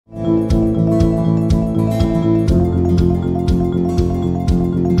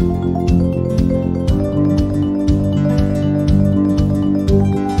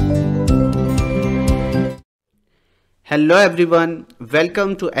Hello everyone,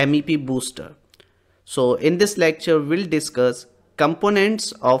 welcome to MEP Booster. So in this lecture we'll discuss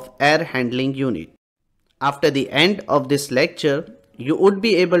components of air handling unit. After the end of this lecture, you would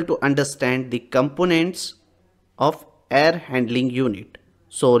be able to understand the components of air handling unit.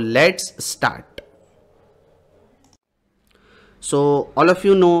 So let's start. So all of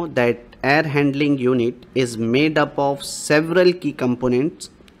you know that air handling unit is made up of several key components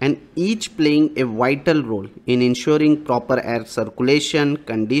and each playing a vital role in ensuring proper air circulation,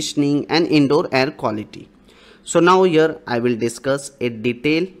 conditioning and indoor air quality. So now here I will discuss a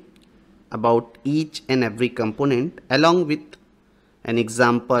detail about each and every component along with an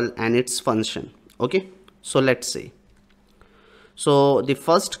example and its function. Okay, so let's see. So the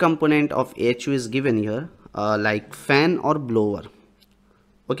first component of AHU is given here, like fan or blower.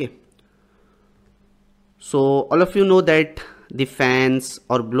 Okay, so all of you know that the fans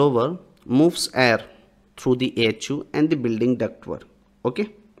or blower moves air through the AHU and the building ductwork.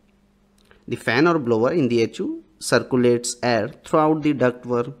 Okay, the fan or blower in the AHU circulates air throughout the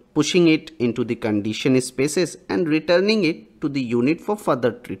ductwork, pushing it into the conditioned spaces and returning it to the unit for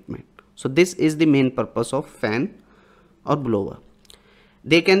further treatment. So this is the main purpose of fan or blower.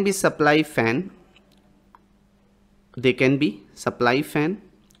 They can be supply fan.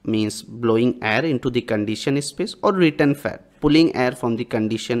 Means blowing air into the conditioned space, or return fan, pulling air from the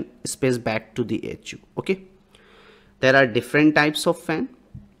conditioned space back to the AHU. Okay, there are different types of fan,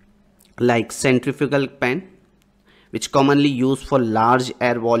 like centrifugal fan, which commonly used for large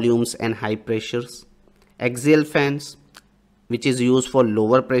air volumes and high pressures. Axial fans, which is used for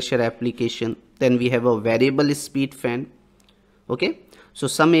lower pressure application. Then we have a variable speed fan. Okay, so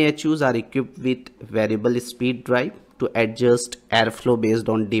some AHUs are equipped with variable speed drive to adjust airflow based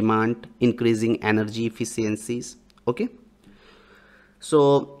on demand, increasing energy efficiencies. Okay,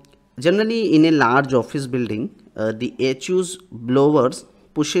 so generally in a large office building, the AHU's blowers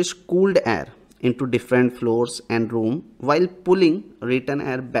pushes cooled air into different floors and room while pulling return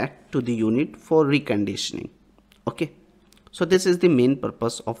air back to the unit for reconditioning. Okay, so this is the main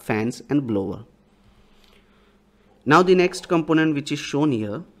purpose of fans and blower. Now the next component which is shown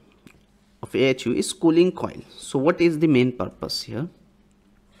here of AHU is cooling coil. So what is the main purpose here?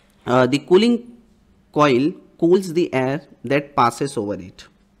 The cooling coil cools the air that passes over it.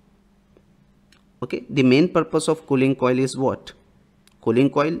 Okay, the main purpose of cooling coil is what?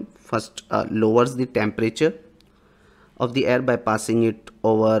 Cooling coil first lowers the temperature of the air by passing it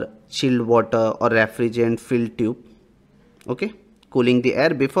over chilled water or refrigerant filled tube. Okay, cooling the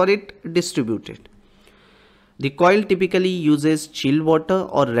air before it distributed. The coil typically uses chilled water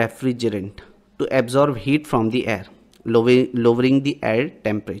or refrigerant to absorb heat from the air, lowering the air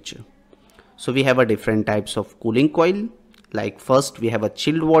temperature. So we have a different types of cooling coil. Like first we have a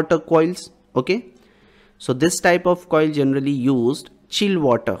chilled water coils. Okay, so this type of coil generally used chilled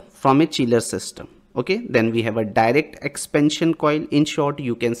water from a chiller system. Okay, then we have a direct expansion coil. In short,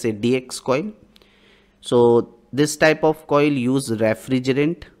 you can say DX coil. So this type of coil use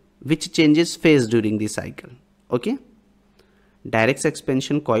refrigerant which changes phase during the cycle. Okay, direct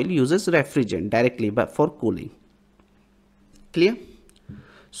expansion coil uses refrigerant directly for cooling. Clear?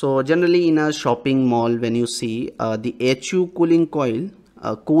 So generally in a shopping mall, when you see the AHU cooling coil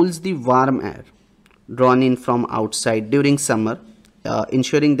cools the warm air drawn in from outside during summer,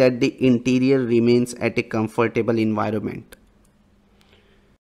 ensuring that the interior remains at a comfortable environment.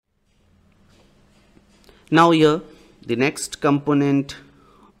 Now here the next component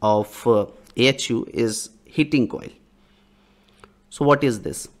of AHU is heating coil. So what is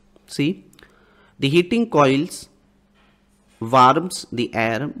this? See, the heating coils warms the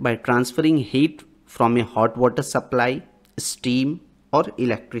air by transferring heat from a hot water supply, steam or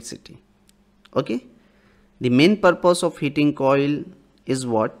electricity. Okay, the main purpose of heating coil is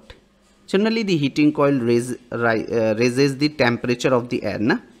what? Generally the heating coil raises the temperature of the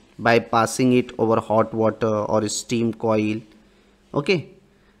air by passing it over hot water or steam coil. Okay,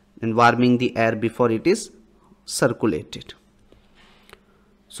 and warming the air before it is circulated.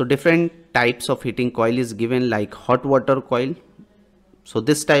 So different types of heating coil is given, like hot water coil. So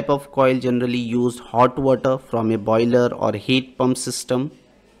this type of coil generally use hot water from a boiler or heat pump system.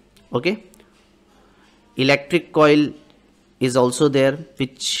 Okay, electric coil is also there,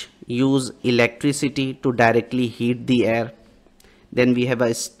 which use electricity to directly heat the air. Then we have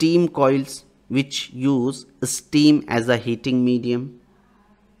a steam coils which use steam as a heating medium.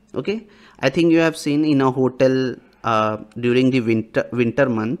 Okay, I think you have seen in a hotel during the winter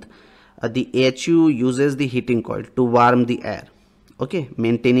month, the AHU uses the heating coil to warm the air. Okay,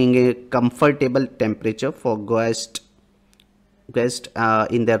 maintaining a comfortable temperature for guests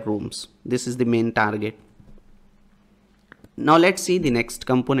in their rooms. This is the main target. Now let's see the next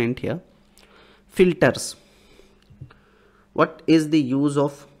component here, filters. What is the use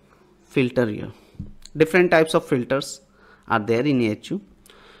of filter here? Different types of filters are there in AHU.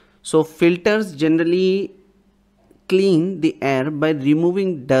 So filters generally clean the air by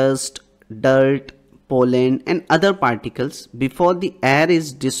removing dust, dirt, pollen and other particles before the air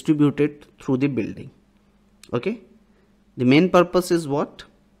is distributed through the building. Okay, the main purpose is what?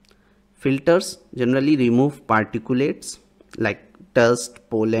 Filters generally remove particulates like dust,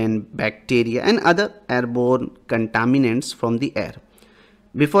 pollen, bacteria and other airborne contaminants from the air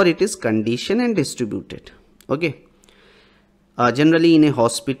before it is conditioned and distributed. Okay, generally in a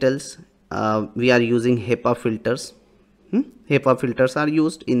hospitals we are using HEPA filters. HEPA filters are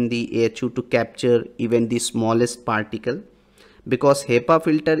used in the AHU to capture even the smallest particle. Because HEPA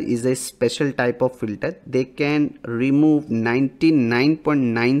filter is a special type of filter, they can remove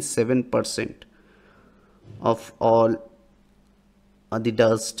 99.97% of all the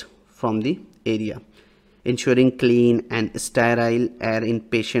dust from the area, ensuring clean and sterile air in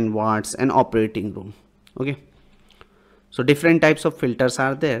patient wards and operating room. Okay, so different types of filters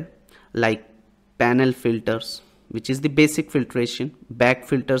are there, like panel filters, which is the basic filtration. Back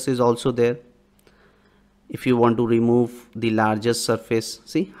filters is also there. If you want to remove the larger surface,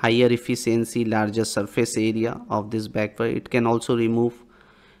 see, higher efficiency, larger surface area of this backfire, it can also remove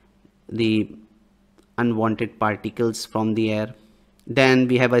the unwanted particles from the air. Then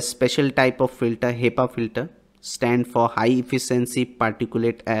we have a special type of filter, HEPA filter, stand for high efficiency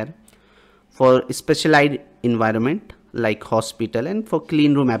particulate air, for specialized environment like hospital, and for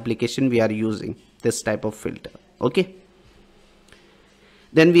clean room application we are using this type of filter. Okay,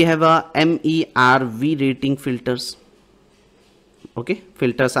 then we have a MERV rating filters. Okay,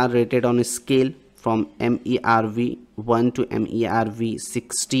 filters are rated on a scale from MERV 1 to MERV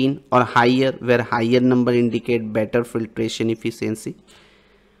 16 or higher, where higher number indicate better filtration efficiency.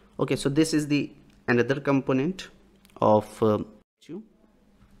 Okay, so this is the another component of HU.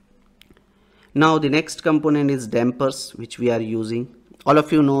 Now the next component is dampers, which we are using. All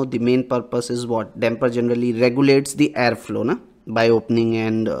of you know the main purpose is what? Damper generally regulates the airflow by opening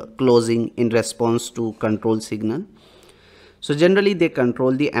and closing in response to control signal. So generally they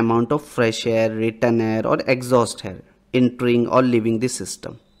control the amount of fresh air, return air or exhaust air entering or leaving the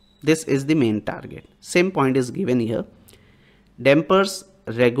system. This is the main target. Same point is given here. Dampers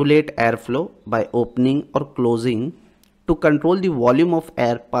regulate airflow by opening or closing to control the volume of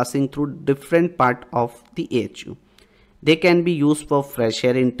air passing through different part of the AHU. They can be used for fresh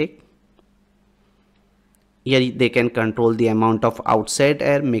air intake. Here they can control the amount of outside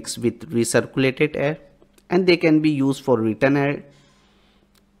air mixed with recirculated air, and they can be used for return air.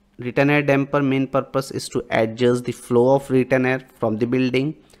 Return air damper main purpose is to adjust the flow of return air from the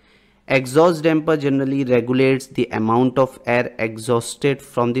building. Exhaust damper generally regulates the amount of air exhausted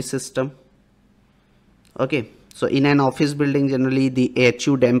from the system. Okay, so in an office building generally the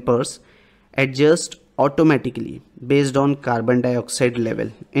AHU dampers adjust automatically based on carbon dioxide level,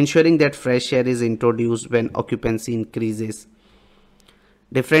 ensuring that fresh air is introduced when occupancy increases.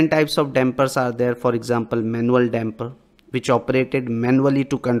 Different types of dampers are there. For example, manual damper, which operated manually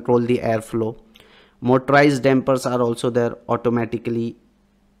to control the airflow. Motorized dampers are also there, automatically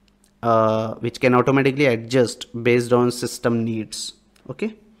which can automatically adjust based on system needs.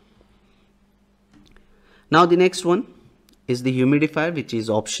 Okay, now the next one is the humidifier, which is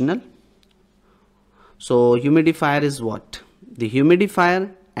optional. So humidifier is what? The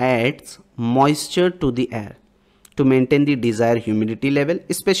humidifier adds moisture to the air to maintain the desired humidity level,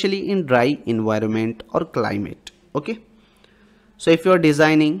 especially in dry environment or climate. Okay, so if you are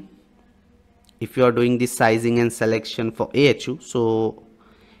designing, if you are doing the sizing and selection for AHU, so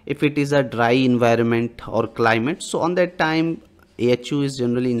if it is a dry environment or climate, so on that time AHU is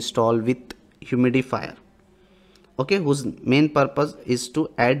generally installed with humidifier, okay, whose main purpose is to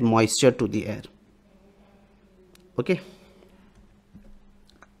add moisture to the air. Okay,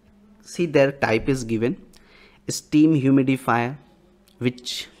 see, their type is given: steam humidifier,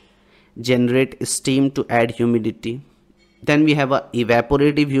 which generate steam to add humidity. Then we have a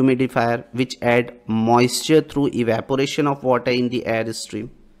evaporative humidifier, which add moisture through evaporation of water in the air stream.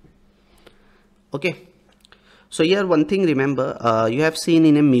 Okay, so here one thing remember, you have seen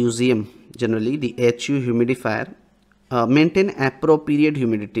in a museum generally the HU humidifier maintain appropriate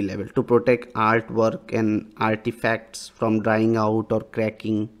humidity level to protect artwork and artifacts from drying out or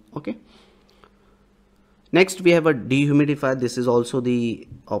cracking. Okay, next we have a dehumidifier. This is also the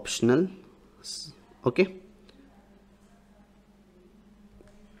optional. Okay,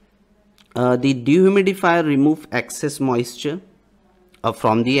 the dehumidifier remove excess moisture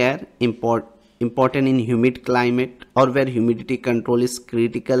from the air important in humid climate or where humidity control is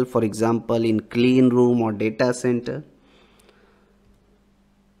critical, for example in clean room or data center.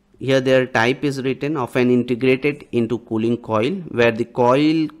 Here their type is written, often integrated into cooling coil, where the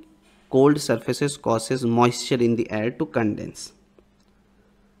coil cold surfaces causes moisture in the air to condense.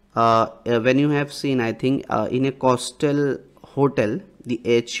 When you have seen, I think in a coastal hotel, the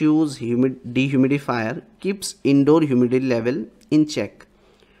AHU's dehumidifier keeps indoor humidity level in check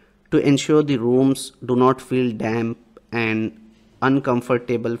to ensure the rooms do not feel damp and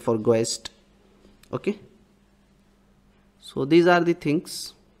uncomfortable for guests. Okay, so these are the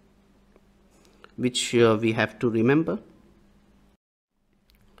things which we have to remember.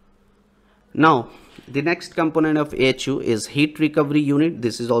 Now the next component of AHU is heat recovery unit.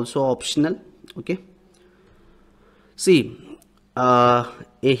 This is also optional. Okay, see, a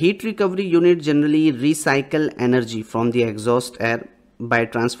heat recovery unit generally recycle energy from the exhaust air by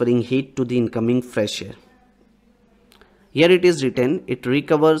transferring heat to the incoming fresh air. Here it is written, it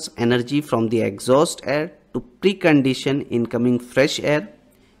recovers energy from the exhaust air to precondition incoming fresh air,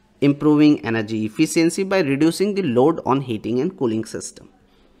 improving energy efficiency by reducing the load on heating and cooling system.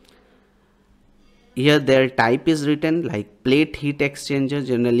 Here their type is written like plate heat exchanger,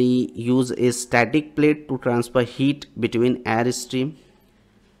 generally use a static plate to transfer heat between air stream.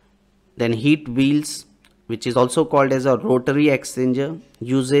 Then heat wheels, which is also called as a rotary exchanger,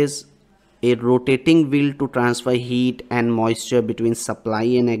 uses a rotating wheel to transfer heat and moisture between supply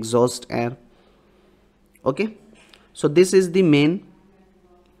and exhaust air. Okay, so this is the main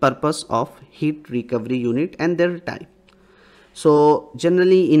purpose of heat recovery unit and their type. So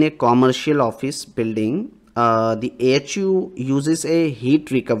generally in a commercial office building, the AHU uses a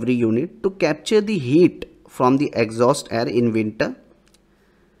heat recovery unit to capture the heat from the exhaust air in winter,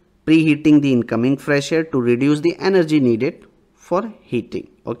 preheating the incoming fresh air to reduce the energy needed for heating.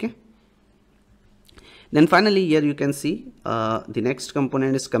 Okay, then finally here you can see the next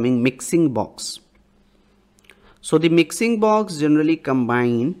component is coming, mixing box. So the mixing box generally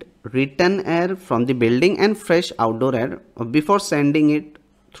combined return air from the building and fresh outdoor air before sending it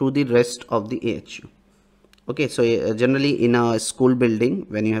through the rest of the AHU. Okay, so generally in a school building,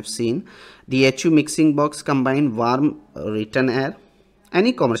 when you have seen, the AHU mixing box combine warm return air.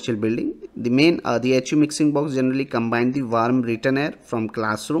 Any commercial building, the AHU mixing box generally combine the warm return air from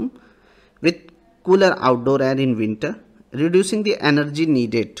classroom with cooler outdoor air in winter, reducing the energy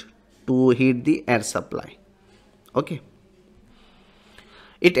needed to heat the air supply. Okay,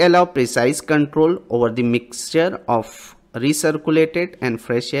 it allows precise control over the mixture of recirculated and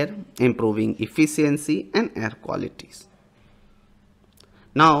fresh air, improving efficiency and air qualities.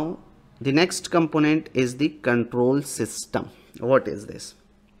 Now the next component is the control system. What is this?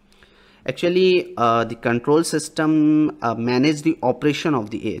 Actually the control system manage the operation of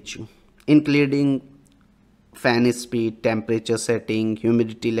the AHU, including fan speed, temperature setting,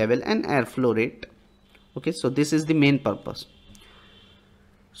 humidity level and airflow rate. Okay, so this is the main purpose.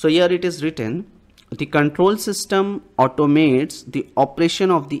 So here it is written, the control system automates the operation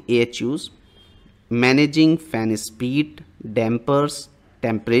of the AHUs, managing fan speed, dampers,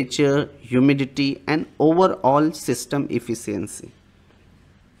 temperature, humidity and overall system efficiency.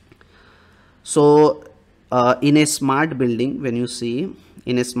 So in a smart building, when you see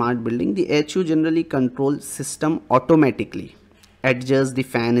in a smart building, the AHU generally control system automatically adjusts the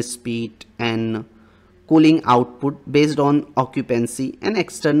fan speed and cooling output based on occupancy and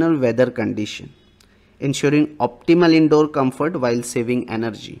external weather condition, ensuring optimal indoor comfort while saving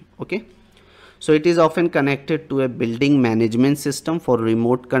energy. Okay, so it is often connected to a building management system for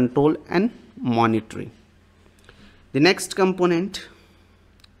remote control and monitoring. The next component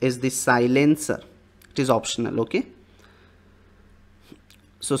is the silencer. It is optional. Okay,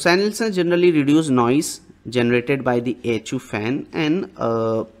 so silencer generally reduce noise generated by the AHU fan and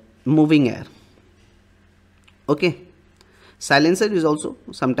moving air. Okay, silencer is also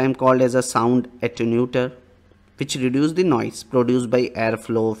sometimes called as a sound attenuator, which reduce the noise produced by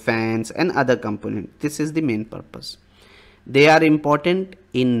airflow, fans and other components. This is the main purpose. They are important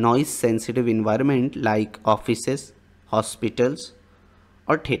in noise sensitive environment like offices, hospitals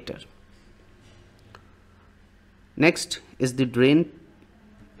or theater. Next is the drain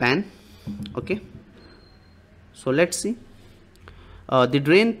pan. Okay, so let's see. The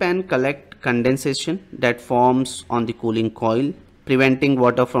drain pan collect condensation that forms on the cooling coil, preventing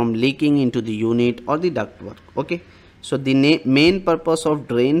water from leaking into the unit or the ductwork. Okay, so the main purpose of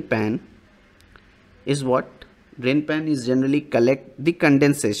drain pan is what? Drain pan is generally collect the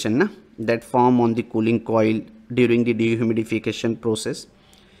condensation that form on the cooling coil during the dehumidification process.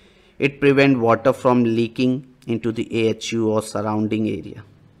 It prevents water from leaking into the AHU or surrounding area.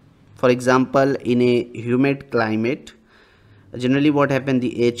 For example, in a humid climate, generally what happens,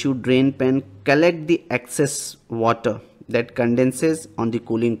 the AHU drain pan collect the excess water that condenses on the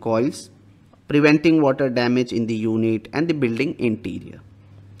cooling coils, preventing water damage in the unit and the building interior.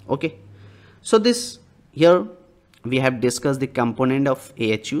 Okay, so this here we have discussed the component of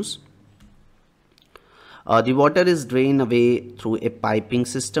AHUs. The water is drained away through a piping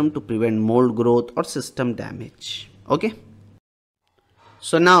system to prevent mold growth or system damage. Okay.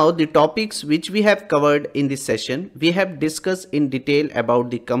 So now the topics which we have covered in this session, we have discussed in detail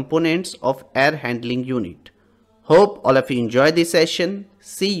about the components of air handling unit. Hope all of you enjoy this session.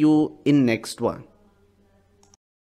 See you in next one.